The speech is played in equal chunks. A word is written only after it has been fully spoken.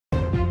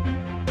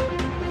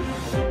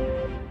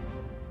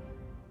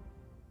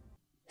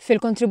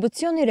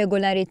Fil-kontribuzzjoni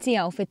regolari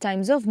tiegħu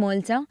fit-Times of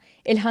Malta,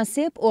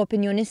 il-ħassieb u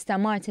opinjonista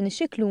Martin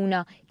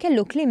Scicluna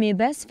kellu kliem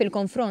iebes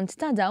fil-konfront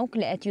ta' dawk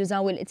li qed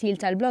jużaw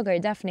il-qtil tal-blogger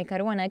Daphne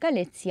Caruana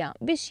Galizia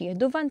biex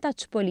jieħdu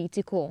vantaġġ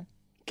politiku.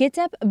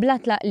 Kiteb bla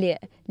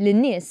tlaqliq li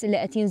n-nies li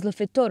qed jinżlu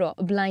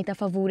fit-toroq bl-għajta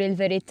favur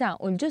il-verità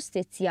u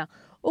l-ġustizzja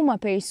huma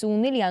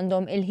persuni li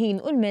għandhom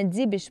il-ħin u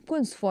l-mezzi biex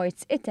b'kull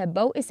sforz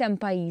itebbaw isem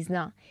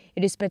pajjiżna,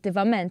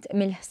 rispettivament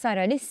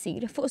mill-ħsara li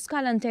ssir fuq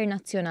skala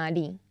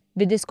internazzjonali.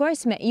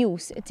 Bid-diskors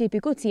meqjus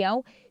tipiku tiegħu,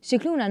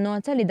 Scicluna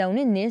nota li dawn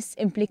in-nies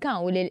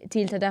implikaw li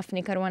l-qtil ta'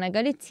 Daphne Caruana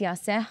Galizia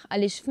seħħ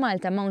għaliex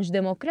f'Malta m'hawnx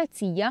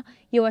demokrazija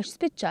jew għax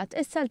spiċċat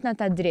is-saltna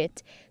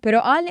tad-dritt,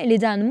 però qal li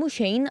dan mhux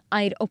xejn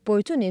għajr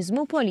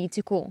opportuniżmu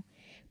politiku.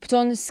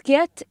 B'ton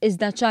skjett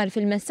iżda ċar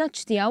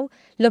fil-messaġġ tiegħu,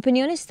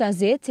 l-opinjonista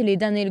żied li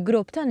dan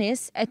il-grupp ta'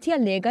 nies qed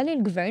jallega li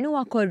l-gvern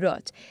huwa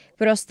korrott,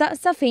 però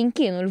staqsa fejn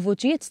kienu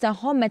l-vuċijiet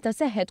tagħhom meta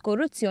seħħet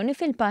korruzzjoni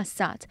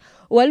fil-passat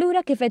u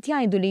allura kif qed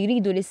jgħidu li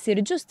jridu li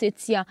ssir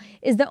ġustizzja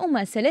iżda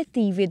huma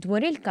selettivi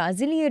dwar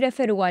il-każi li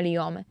jirreferu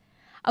għalihom.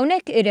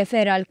 Hawnhekk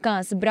irrefera għal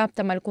każ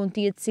brabta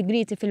mal-kontijiet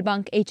sigriti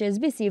fil-Bank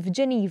HSBC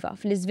f'Ġeniva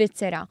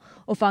fl-Iżvizzera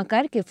u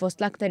fakkar kif fost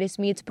l-aktar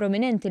ismijiet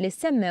prominenti li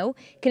semmew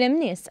kien hemm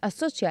nies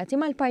assoċjati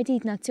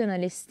mal-Partit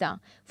Nazzjonalista,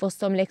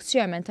 fosthom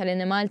l-ex-chairman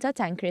tal-Malta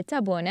Tancred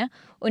Tabone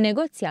u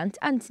negozjant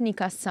Antni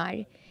Kassar.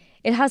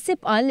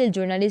 Il-ħassieb qal li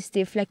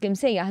l-ġurnalisti fl-hekk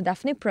imsejjaħ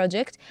Daphne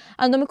Project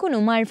għandhom ikunu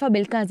marfa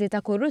bil-każi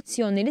ta'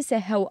 korruzzjoni li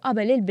seħħew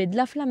qabel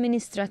il-bidla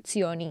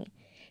fl-amministrazzjoni.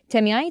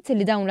 Tem jgħid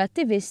li dawn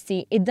l-attivisti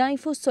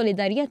iddajfu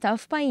s-solidarjetà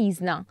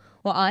f'pajjiżna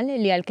u qal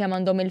li għalkemm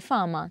għandhom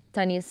il-fama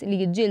ta' nies li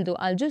jiġġieldu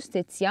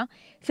għall-ġustizzja,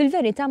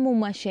 fil-verità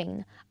mhuma xejn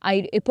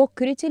għajr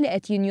ipokriti li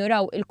qed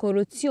jinjuraw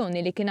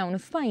il-korruzzjoni li kien hawn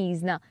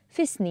f'pajjiżna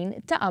fis-snin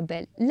ta'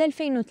 qabel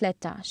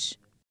l-2013.